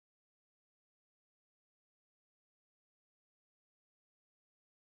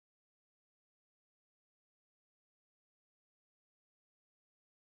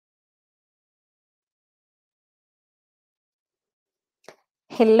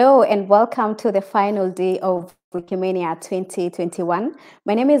Hello and welcome to the final day of Wikimania 2021.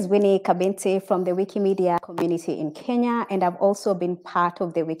 My name is Winnie Kabente from the Wikimedia community in Kenya, and I've also been part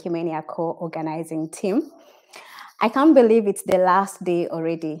of the Wikimania co-organizing team. I can't believe it's the last day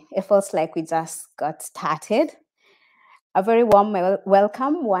already. It feels like we just got started. A very warm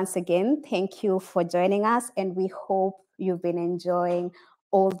welcome once again. Thank you for joining us, and we hope you've been enjoying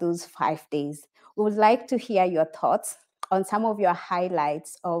all those 5 days. We would like to hear your thoughts on some of your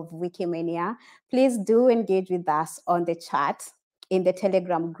highlights of Wikimania. Please do engage with us on the chat, in the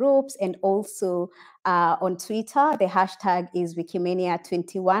Telegram groups, and also on Twitter. The hashtag is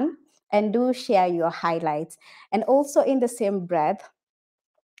Wikimania21, and do share your highlights. And also in the same breath,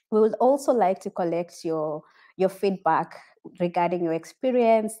 we would also like to collect your feedback regarding your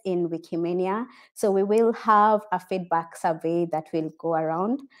experience in Wikimania. So we will have a feedback survey that will go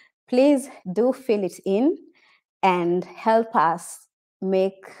around. Please do fill it in and help us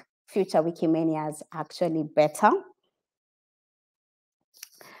make future Wikimanias actually better.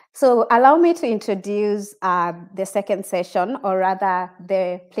 So allow me to introduce the second session, or rather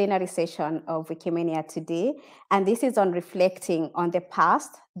the plenary session of Wikimania today. And this is on reflecting on the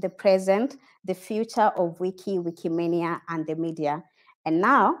past, the present, the future of Wikimania, and the media. And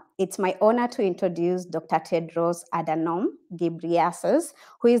now it's my honor to introduce Dr. Tedros Adhanom Ghebreyesus,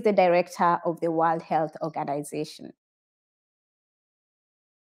 who is the director of the World Health Organization.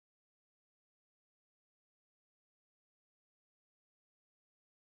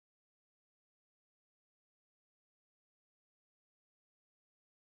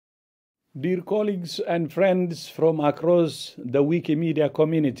 Dear colleagues and friends from across the Wikimedia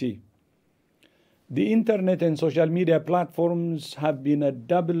community, the internet and social media platforms have been a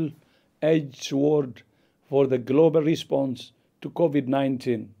double-edged sword for the global response to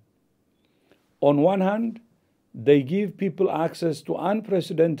COVID-19. On one hand, they give people access to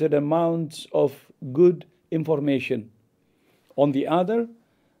unprecedented amounts of good information. On the other,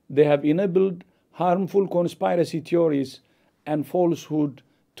 they have enabled harmful conspiracy theories and falsehood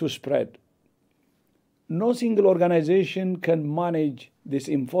to spread. No single organization can manage this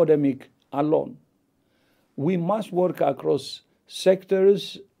epidemic alone. We must work across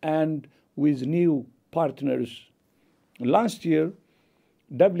sectors and with new partners. Last year,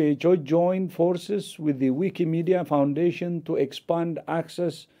 WHO joined forces with the Wikimedia Foundation to expand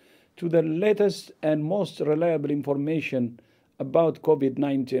access to the latest and most reliable information about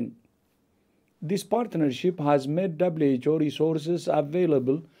COVID-19. This partnership has made WHO resources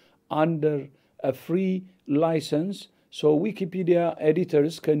available under a free license, so Wikipedia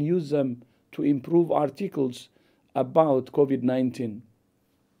editors can use them to improve articles about COVID-19.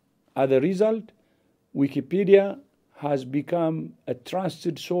 As a result, Wikipedia has become a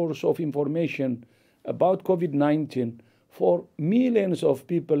trusted source of information about COVID-19 for millions of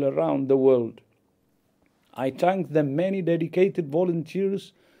people around the world. I thank the many dedicated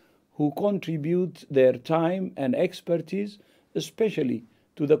volunteers who contribute their time and expertise, especially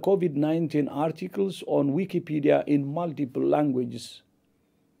to the COVID-19 articles on Wikipedia in multiple languages.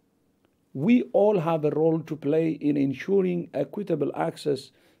 We all have a role to play in ensuring equitable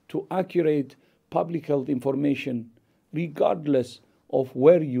access to accurate public health information, regardless of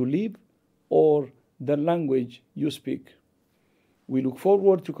where you live or the language you speak. We look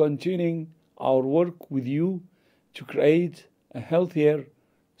forward to continuing our work with you to create a healthier,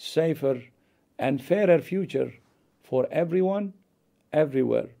 safer, and fairer future for everyone,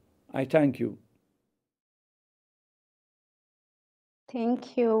 everywhere. I thank you.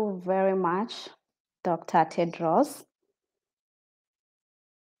 Thank you very much, Dr. Tedros.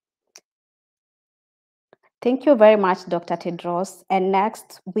 Thank you very much, Dr. Tedros. And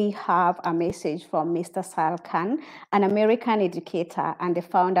next, we have a message from Mr. Sal Khan, an American educator and the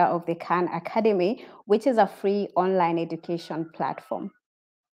founder of the Khan Academy, which is a free online education platform.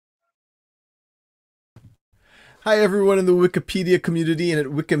 Hi, everyone in the Wikipedia community and at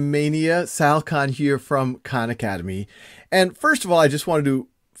Wikimania. Sal Khan here from Khan Academy. And first of all, I just wanted to,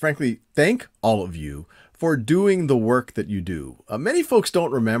 frankly, thank all of you for doing the work that you do. Many folks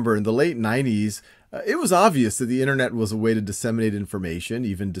don't remember in the late 90s, it was obvious that the internet was a way to disseminate information,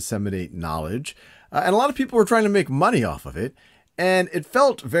 even disseminate knowledge. And a lot of people were trying to make money off of it. And it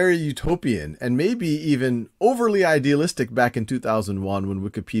felt very utopian and maybe even overly idealistic back in 2001 when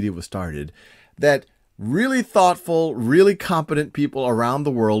Wikipedia was started, that really thoughtful, really competent people around the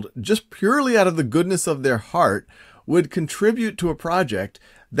world, just purely out of the goodness of their heart, would contribute to a project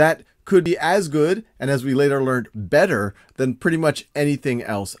that could be as good, and as we later learned, better than pretty much anything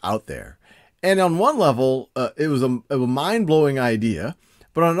else out there. And on one level, it was a mind-blowing idea,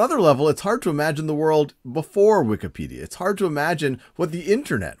 But on another level, it's hard to imagine the world before Wikipedia. It's hard to imagine what the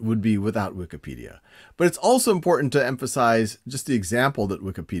internet would be without Wikipedia. But it's also important to emphasize just the example that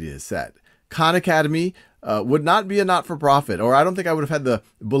Wikipedia has set. Khan Academy would not be a not-for-profit, or I don't think I would have had the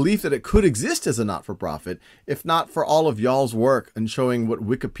belief that it could exist as a not-for-profit if not for all of y'all's work in showing what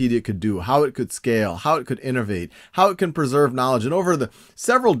Wikipedia could do, how it could scale, how it could innovate, how it can preserve knowledge. And over the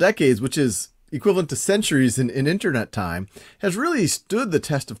several decades, which is equivalent to centuries in internet time, has really stood the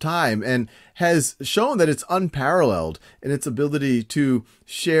test of time and has shown that it's unparalleled in its ability to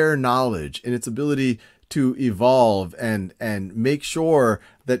share knowledge, in its ability to evolve and make sure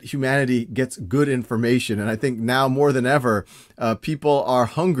that humanity gets good information. And I think now more than ever, people are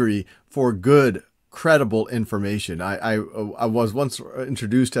hungry for good, credible information. I was once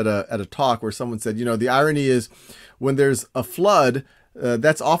introduced at a talk where someone said, the irony is when there's a flood,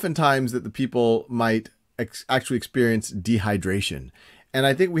 that's oftentimes that the people might actually experience dehydration. And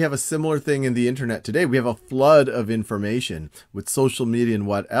I think we have a similar thing in the internet today. We have a flood of information with social media and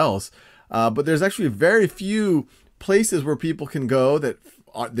what else. But there's actually very few places where people can go that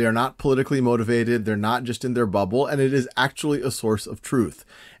they're not politically motivated. They're not just in their bubble. And it is actually a source of truth.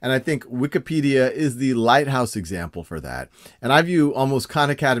 And I think Wikipedia is the lighthouse example for that. And I view almost Khan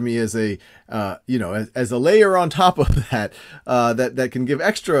Academy as a, as a layer on top of that, that can give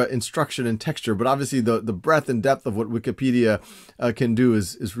extra instruction and texture. But obviously the breadth and depth of what Wikipedia can do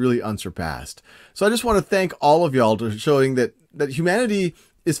is really unsurpassed. So I just want to thank all of y'all for showing that humanity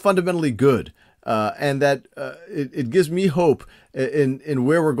is fundamentally good, and that it gives me hope in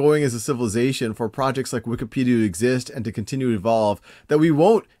where we're going as a civilization for projects like Wikipedia to exist and to continue to evolve, that we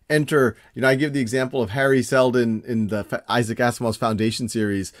won't enter, I give the example of Harry Seldon in the Isaac Asimov's Foundation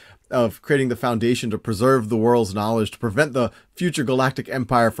series of creating the foundation to preserve the world's knowledge, to prevent the future galactic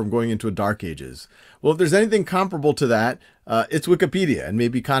empire from going into a dark ages. Well, if there's anything comparable to that, it's Wikipedia, and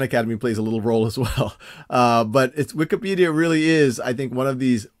maybe Khan Academy plays a little role as well. But Wikipedia really is, I think, one of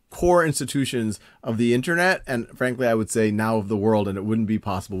these core institutions of the internet, and frankly, I would say now of the world, and it wouldn't be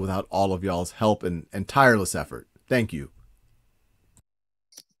possible without all of y'all's help and tireless effort. Thank you.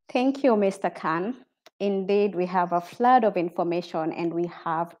 Thank you, Mr. Khan. Indeed, we have a flood of information and we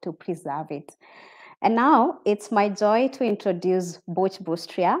have to preserve it. And now it's my joy to introduce Butch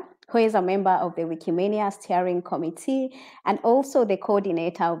Bustria, who is a member of the Wikimania Steering Committee and also the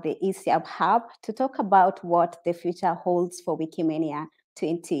coordinator of the ESIAB Hub, to talk about what the future holds for Wikimania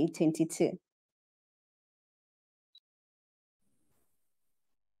 2022.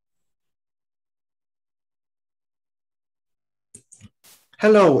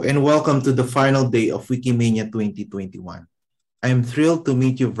 Hello and welcome to the final day of Wikimania 2021. I am thrilled to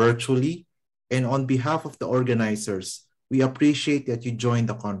meet you virtually, and on behalf of the organizers, we appreciate that you joined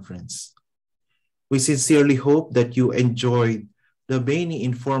the conference. We sincerely hope that you enjoyed the many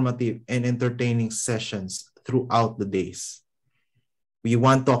informative and entertaining sessions throughout the days. We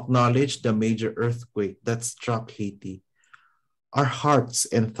want to acknowledge the major earthquake that struck Haiti. Our hearts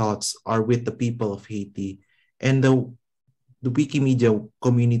and thoughts are with the people of Haiti and the Wikimedia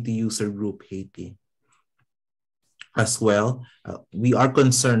Community User Group Haiti. As well, we are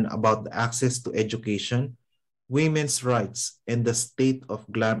concerned about the access to education, women's rights, and the state of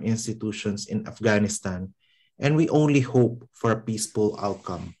GLAM institutions in Afghanistan, and we only hope for a peaceful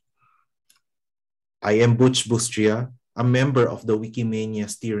outcome. I am Butch Bustria, a member of the Wikimania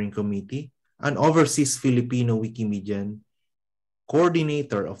Steering Committee, an overseas Filipino Wikimedian,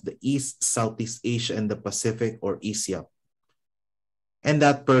 coordinator of the East, Southeast Asia, and the Pacific, or ESIAP, and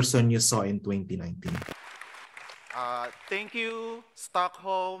that person you saw in 2019. Thank you,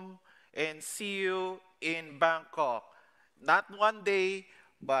 Stockholm, and see you in Bangkok. Not one day,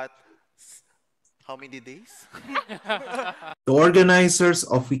 but how many days? The organizers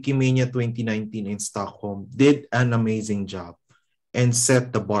of Wikimania 2019 in Stockholm did an amazing job and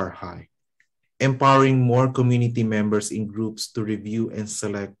set the bar high, empowering more community members in groups to review and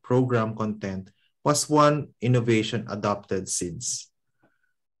select program content was one innovation adopted since.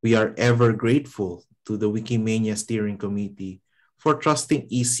 We are ever grateful to the Wikimania Steering Committee for trusting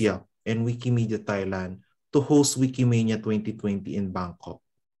ESIAP and Wikimedia Thailand to host Wikimania 2020 in Bangkok.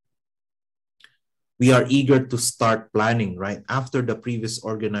 We are eager to start planning right after the previous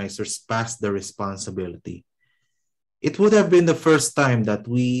organizers passed the responsibility. It would have been the first time that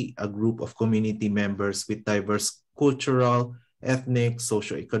we, a group of community members with diverse cultural, ethnic,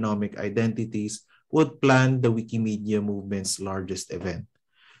 socioeconomic identities, would plan the Wikimedia movement's largest event.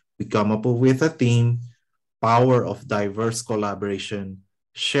 We come up with a theme: power of diverse collaboration,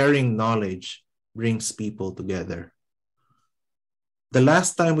 sharing knowledge brings people together. The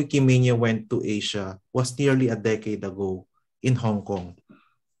last time Wikimania went to Asia was nearly a decade ago in Hong Kong,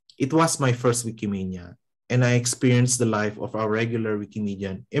 It was my first Wikimania, and I experienced the life of our regular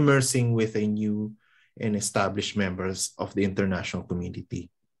Wikimedian immersing with a new and established members of the international community.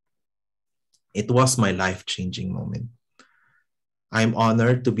 It was my life-changing moment. I'm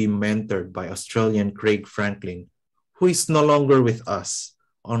honored to be mentored by Australian Craig Franklin, who is no longer with us,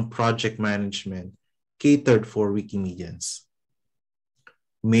 on project management catered for Wikimedians.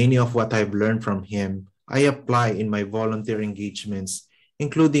 Many of what I've learned from him, I apply in my volunteer engagements,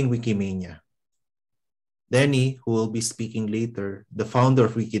 including Wikimania. Denny, who will be speaking later, the founder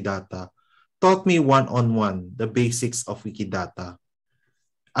of Wikidata, taught me one-on-one the basics of Wikidata.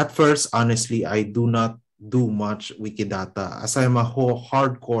 At first, honestly, I do not do much Wikidata as I'm a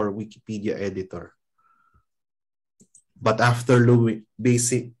hardcore Wikipedia editor. But after learning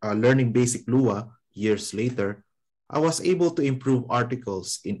basic Lua years later, I was able to improve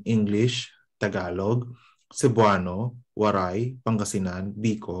articles in English, Tagalog, Cebuano, Waray, Pangasinan,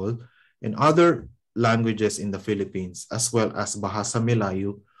 Bicol, and other languages in the Philippines, as well as Bahasa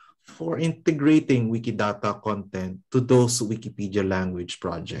Melayu, for integrating Wikidata content to those Wikipedia language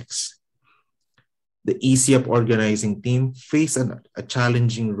projects. The ECF organizing team faced a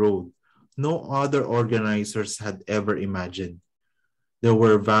challenging road no other organizers had ever imagined. There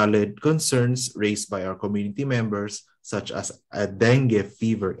were valid concerns raised by our community members, such as a dengue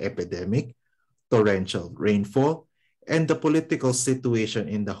fever epidemic, torrential rainfall, and the political situation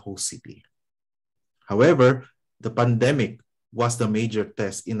in the host city. However, the pandemic was the major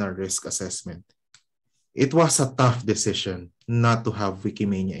test in our risk assessment. It was a tough decision not to have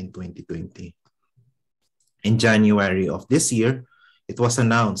Wikimania in 2020. In January of this year, it was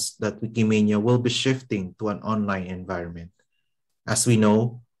announced that Wikimania will be shifting to an online environment. As we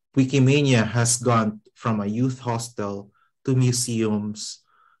know, Wikimania has gone from a youth hostel to museums,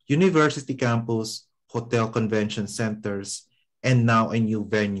 university campus, hotel convention centers, and now a new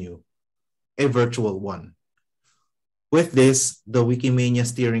venue, a virtual one. With this, the Wikimania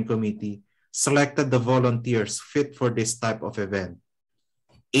Steering Committee selected the volunteers fit for this type of event.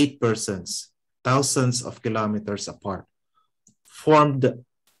 8 persons, thousands of kilometers apart, formed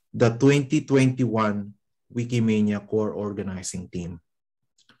the 2021 Wikimania core organizing team.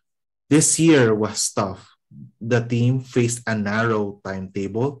 This year was tough. The team faced a narrow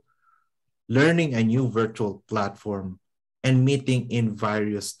timetable, learning a new virtual platform, and meeting in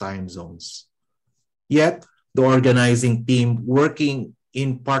various time zones. Yet, the organizing team, working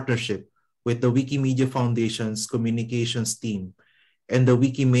in partnership with the Wikimedia Foundation's communications team and the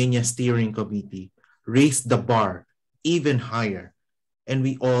Wikimania Steering Committee, raised the bar even higher, and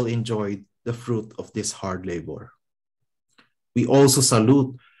we all enjoyed the fruit of this hard labor. We also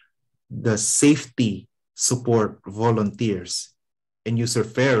salute the safety support volunteers and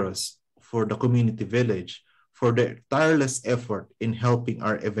usurferos for the community village for their tireless effort in helping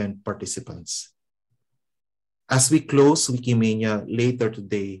our event participants. As we close Wikimania later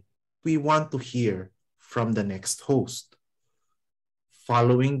today, we want to hear from the next host.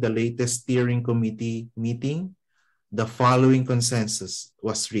 Following the latest steering committee meeting, the following consensus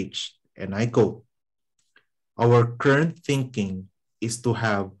was reached, and I quote, "Our current thinking is to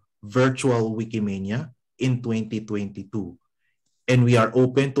have virtual Wikimania in 2022, and we are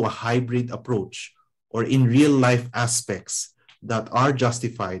open to a hybrid approach or in real-life aspects that are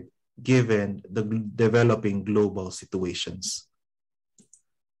justified given the developing global situations."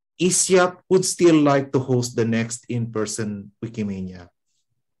 ISIAP would still like to host the next in-person Wikimania,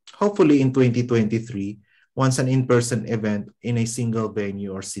 hopefully in 2023, once an in-person event in a single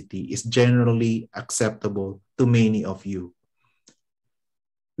venue or city is generally acceptable to many of you.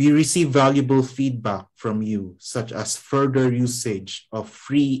 We receive valuable feedback from you, such as further usage of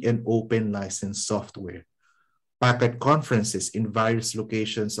free and open license software, Packet conferences in various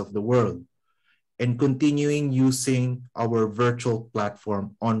locations of the world, and continuing using our virtual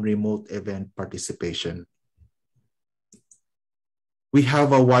platform on remote event participation. We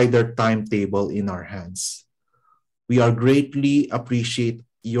have a wider timetable in our hands. We are greatly appreciate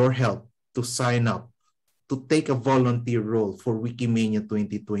your help to sign up to take a volunteer role for Wikimania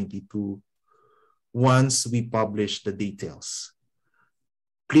 2022 once we publish the details.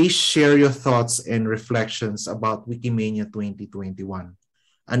 Please share your thoughts and reflections about Wikimania 2021.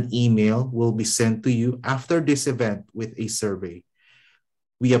 An email will be sent to you after this event with a survey.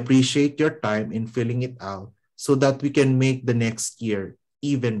 We appreciate your time in filling it out so that we can make the next year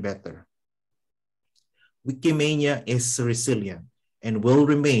even better. Wikimania is resilient and will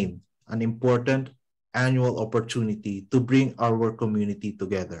remain an important annual opportunity to bring our community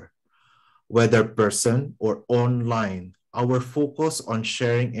together. Whether person or online, our focus on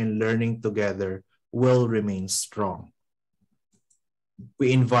sharing and learning together will remain strong.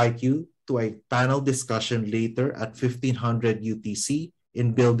 We invite you to a panel discussion later at 1500 UTC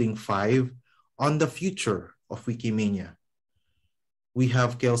in Building 5 on the future of Wikimania. We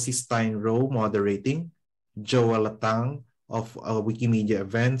have Kelsey Steinrow moderating, Joa Latang of Wikimedia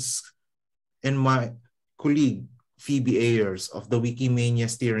Events, and my colleague Phoebe Ayers of the Wikimania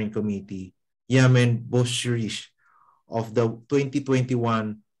Steering Committee, Yamen Boshirish of the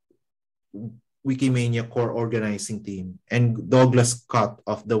 2021 Wikimania Core Organizing Team, and Douglas Scott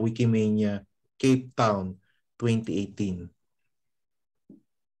of the Wikimania Cape Town 2018.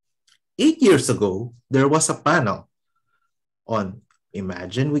 8 years ago, there was a panel on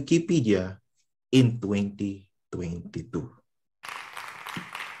Imagine Wikipedia in 2022.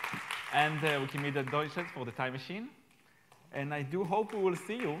 And Wikimedia Deutschland for the time machine. And I do hope we will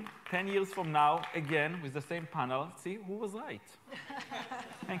see you 10 years from now again with the same panel. See who was right.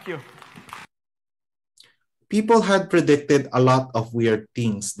 Thank you. People had predicted a lot of weird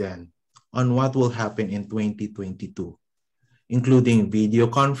things then on what will happen in 2022, including video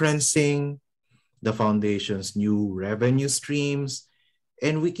conferencing, the foundation's new revenue streams,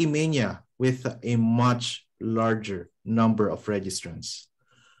 and Wikimania with a much larger number of registrants.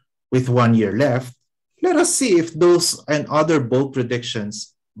 With 1 year left, let us see if those and other bold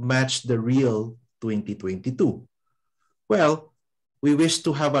predictions match the real 2022. Well, we wish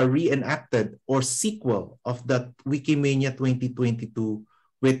to have a reenacted or sequel of that Wikimania 2022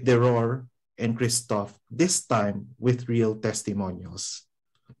 with Deror and Christoph, this time with real testimonials.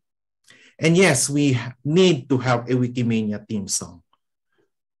 And yes, we need to have a Wikimania theme song.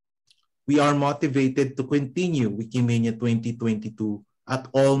 We are motivated to continue Wikimania 2022 at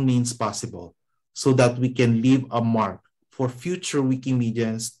all means possible so that we can leave a mark for future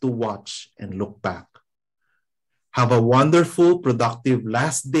Wikimedians to watch and look back. Have a wonderful, productive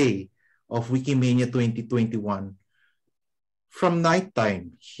last day of Wikimania 2021 from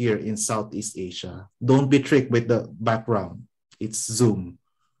nighttime here in Southeast Asia. Don't be tricked with the background. It's Zoom.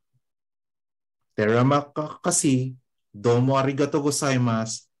 Terima kasih, domo arigato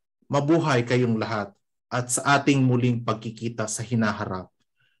gozaimasu, mabuhay kayong lahat at sa ating muling pagkikita sa hinaharap.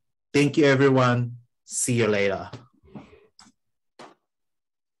 Thank you, everyone. See you later.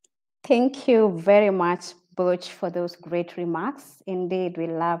 Thank you very much, Butch, for those great remarks. Indeed, we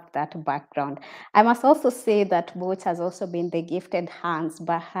love that background. I must also say that Butch has also been the gifted hands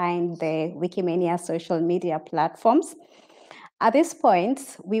behind the Wikimania social media platforms. At this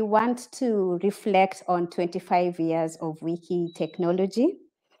point, we want to reflect on 25 years of Wiki technology.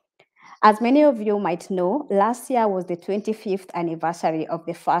 As many of you might know, last year was the 25th anniversary of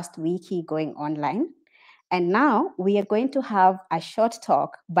the first Wiki going online. And now we are going to have a short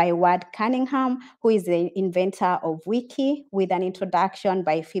talk by Ward Cunningham, who is the inventor of Wiki, with an introduction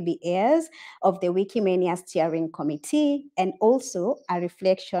by Phoebe Ayers of the Wikimania Steering Committee, and also a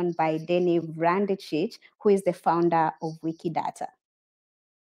reflection by Denny Vrandicic, who is the founder of Wikidata.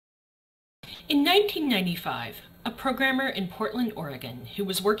 In 1995, a programmer in Portland, Oregon, who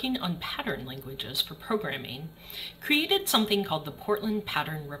was working on pattern languages for programming, created something called the Portland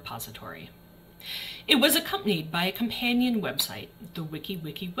Pattern Repository. It was accompanied by a companion website, the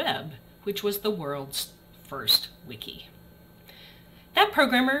WikiWikiWeb, which was the world's first wiki. That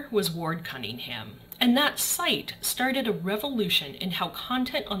programmer was Ward Cunningham, and that site started a revolution in how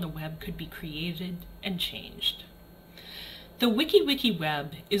content on the web could be created and changed. The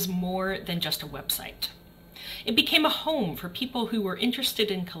WikiWikiWeb is more than just a website. It became a home for people who were interested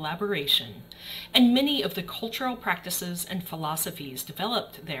in collaboration, and many of the cultural practices and philosophies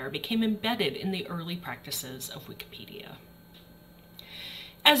developed there became embedded in the early practices of Wikipedia.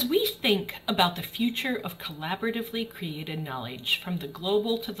 As we think about the future of collaboratively created knowledge from the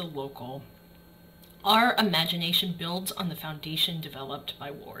global to the local, our imagination builds on the foundation developed by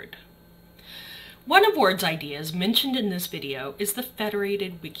Ward. One of Ward's ideas mentioned in this video is the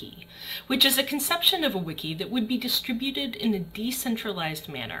federated wiki, which is a conception of a wiki that would be distributed in a decentralized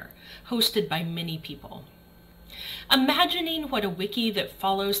manner, hosted by many people. Imagining what a wiki that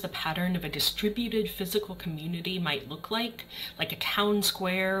follows the pattern of a distributed physical community might look like a town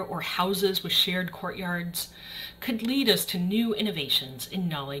square or houses with shared courtyards, could lead us to new innovations in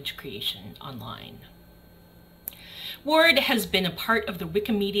knowledge creation online. Ward has been a part of the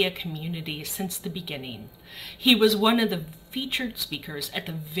Wikimedia community since the beginning. He was one of the featured speakers at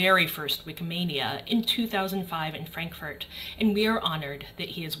the very first Wikimania in 2005 in Frankfurt, and we are honored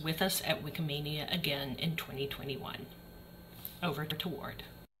that he is with us at Wikimania again in 2021. Over to Ward.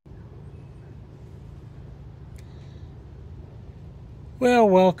 Well,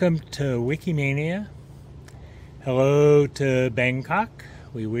 welcome to Wikimania. Hello to Bangkok.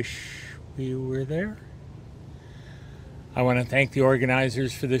 We wish we were there. I want to thank the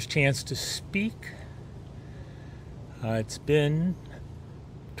organizers for this chance to speak. It's been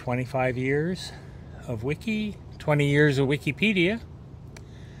 25 years of Wiki, 20 years of Wikipedia,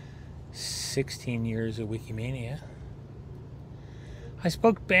 16 years of Wikimania. I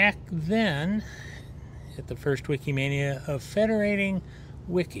spoke back then at the first Wikimania of federating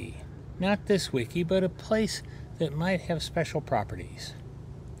Wiki, not this Wiki, but a place that might have special properties.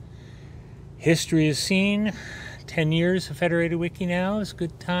 History has seen 10 years of federated Wiki now. It's a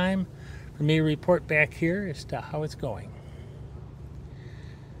good time for me to report back here as to how it's going.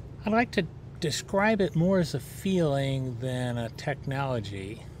 I'd like to describe it more as a feeling than a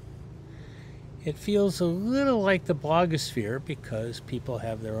technology. It feels a little like the blogosphere because people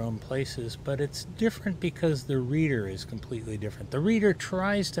have their own places, but it's different because the reader is completely different. The reader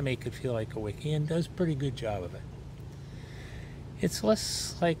tries to make it feel like a wiki and does a pretty good job of it. It's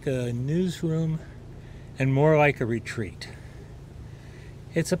less like a newsroom and more like a retreat.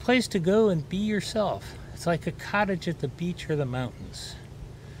 It's a place to go and be yourself. It's like a cottage at the beach or the mountains.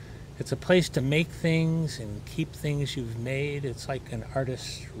 It's a place to make things and keep things you've made. It's like an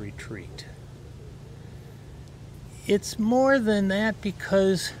artist's retreat. It's more than that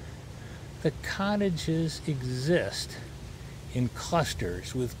because the cottages exist in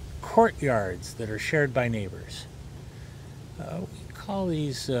clusters with courtyards that are shared by neighbors. We call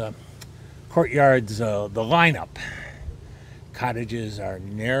these courtyards the lineup. Cottages are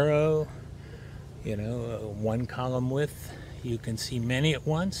narrow, one column width. You can see many at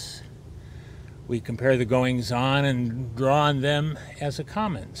once. We compare the goings-on and draw on them as a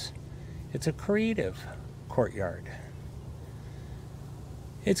commons. It's a creative courtyard.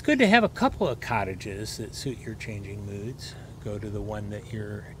 It's good to have a couple of cottages that suit your changing moods. Go to the one that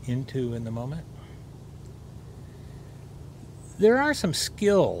you're into in the moment. There are some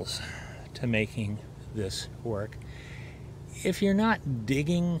skills to making this work. If you're not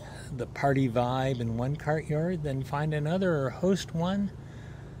digging the party vibe in one courtyard, then find another or host one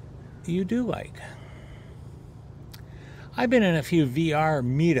you do like. I've been in a few VR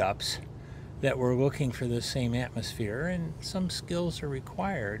meetups that were looking for the same atmosphere, and some skills are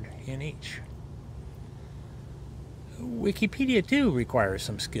required in each. Wikipedia too requires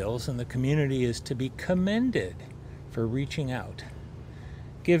some skills, and the community is to be commended for reaching out.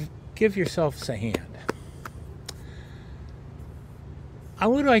 Give yourselves a hand. I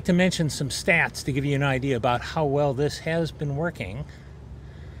would like to mention some stats to give you an idea about how well this has been working.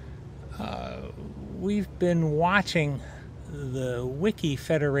 We've been watching the Wiki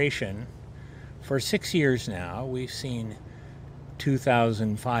Federation for 6 years now. We've seen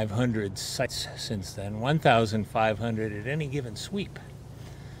 2,500 sites since then, 1,500 at any given sweep.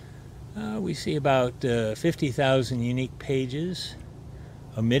 We see about 50,000 unique pages,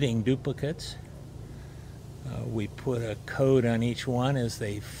 omitting duplicates. We put a code on each one as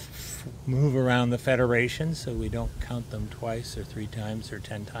they move around the Federation so we don't count them twice or 3 times or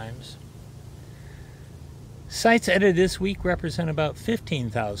 10 times. Sites edited this week represent about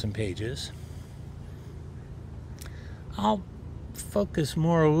 15,000 pages. I'll focus a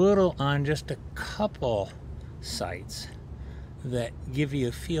little on just a couple sites that give you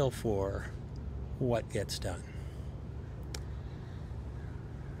a feel for what gets done.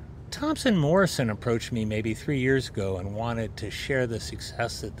 Thompson Morrison approached me maybe 3 years ago and wanted to share the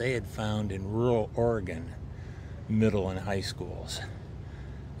success that they had found in rural Oregon middle and high schools.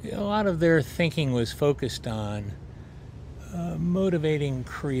 A lot of their thinking was focused on motivating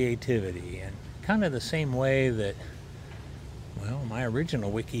creativity, and kind of the same way that, well, my original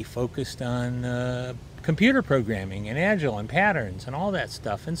wiki focused on computer programming and Agile and patterns and all that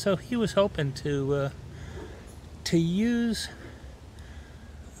stuff. And so he was hoping to use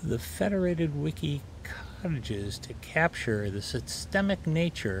the federated wiki cottages to capture the systemic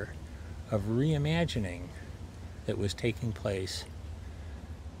nature of reimagining that was taking place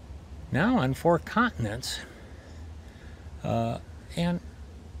now on 4 continents, and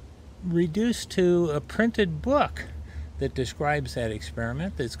reduced to a printed book that describes that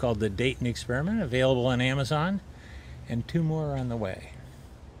experiment. It's called the Dayton Experiment, available on Amazon, and 2 more on the way.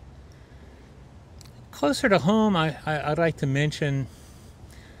 Closer to home, I'd like to mention,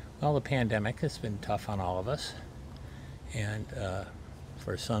 well, the pandemic has been tough on all of us, and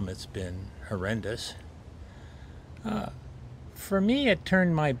for some it's been horrendous. For me, it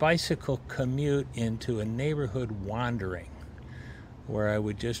turned my bicycle commute into a neighborhood wandering, where I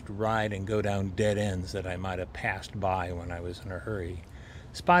would just ride and go down dead ends that I might have passed by when I was in a hurry,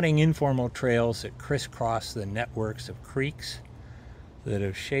 spotting informal trails that crisscross the networks of creeks that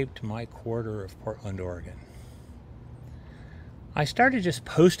have shaped my quarter of Portland, Oregon. I started just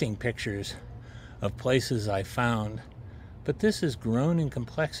posting pictures of places I found but this has grown in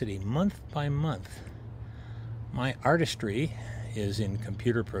complexity month by month. My artistry is in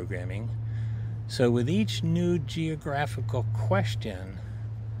computer programming, so with each new geographical question,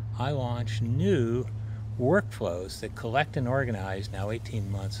 I launch new workflows that collect and organize now 18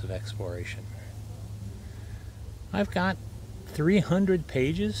 months of exploration. I've got 300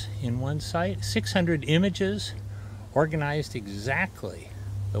 pages in one site, 600 images organized exactly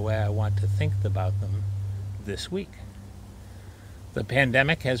the way I want to think about them this week. The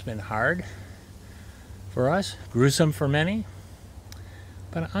pandemic has been hard for us, gruesome for many,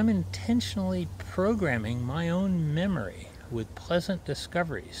 but I'm intentionally programming my own memory with pleasant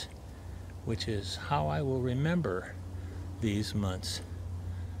discoveries, which is how I will remember these months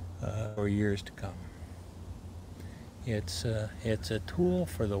or years to come. It's a tool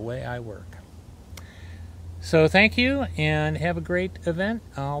for the way I work. So thank you and have a great event.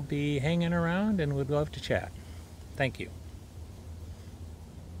 I'll be hanging around and would love to chat. Thank you.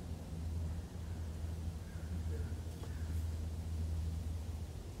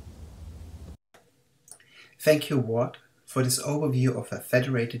 Thank you, Ward, for this overview of where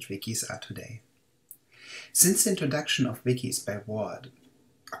federated wikis are today. Since the introduction of wikis by Ward,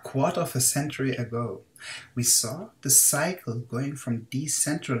 a quarter of a century ago, we saw the cycle going from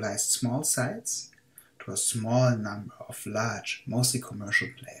decentralized small sites to a small number of large, mostly commercial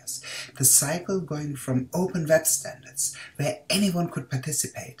players. The cycle going from open web standards, where anyone could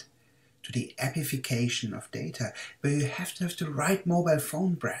participate, to the appification of data, where you have to have the right mobile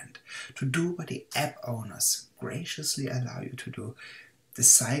phone brand to do what the app owners graciously allow you to do. The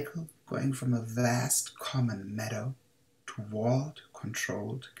cycle going from a vast common meadow to walled,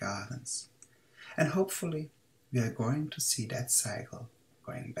 controlled gardens. And hopefully we are going to see that cycle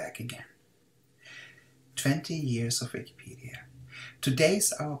going back again. 20 years of Wikipedia.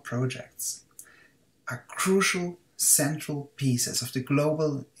 Today's our projects are crucial central pieces of the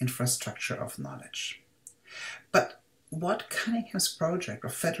global infrastructure of knowledge. But Ward Cunningham's project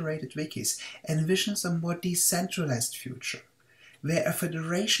of federated wikis envisions a more decentralized future, where a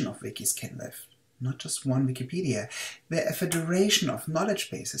federation of wikis can live, not just one Wikipedia, where a federation of knowledge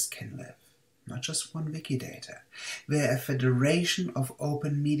bases can live, not just one Wikidata, where a federation of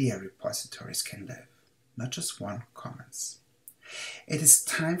open media repositories can live, not just one Commons. It is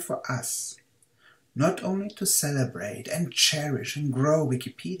time for us not only to celebrate and cherish and grow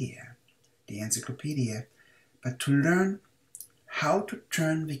Wikipedia, the encyclopedia, but to learn how to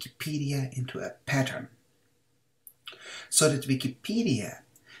turn Wikipedia into a pattern, so that Wikipedia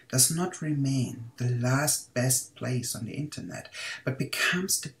does not remain the last best place on the internet, but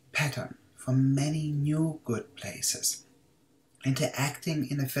becomes the pattern for many new good places, interacting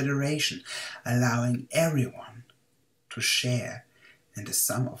in a federation, allowing everyone to share in the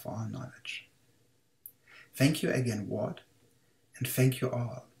sum of all knowledge. Thank you again, Ward, and thank you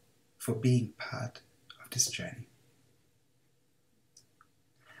all for being part of this journey.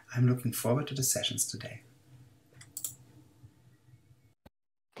 I'm looking forward to the sessions today.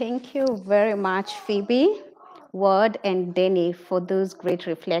 Thank you very much, Phoebe, Ward, and Denny for those great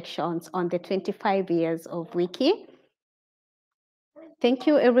reflections on the 25 years of Wiki. Thank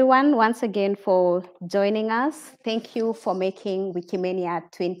you, everyone, once again for joining us. Thank you for making Wikimania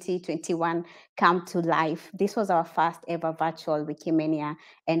 2021 come to life. This was our first ever virtual Wikimania,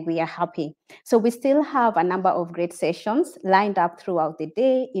 and we are happy. So we still have a number of great sessions lined up throughout the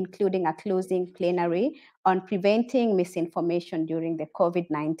day, including a closing plenary on preventing misinformation during the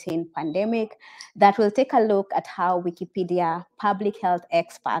COVID-19 pandemic that will take a look at how Wikipedia, public health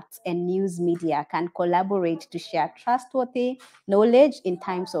experts, and news media can collaborate to share trustworthy knowledge in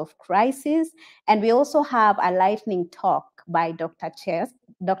times of crisis. And we also have a lightning talk by Dr. Jess,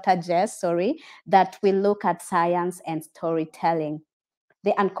 that will look at science and storytelling.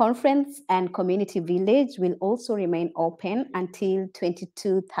 The Unconference and Community Village will also remain open until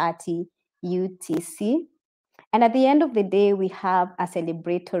 22:30 UTC. And at the end of the day, we have a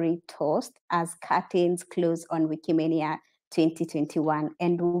celebratory toast as curtains close on Wikimania 2021,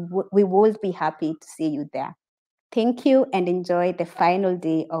 and we will be happy to see you there. Thank you and enjoy the final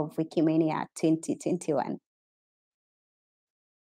day of Wikimania 2021.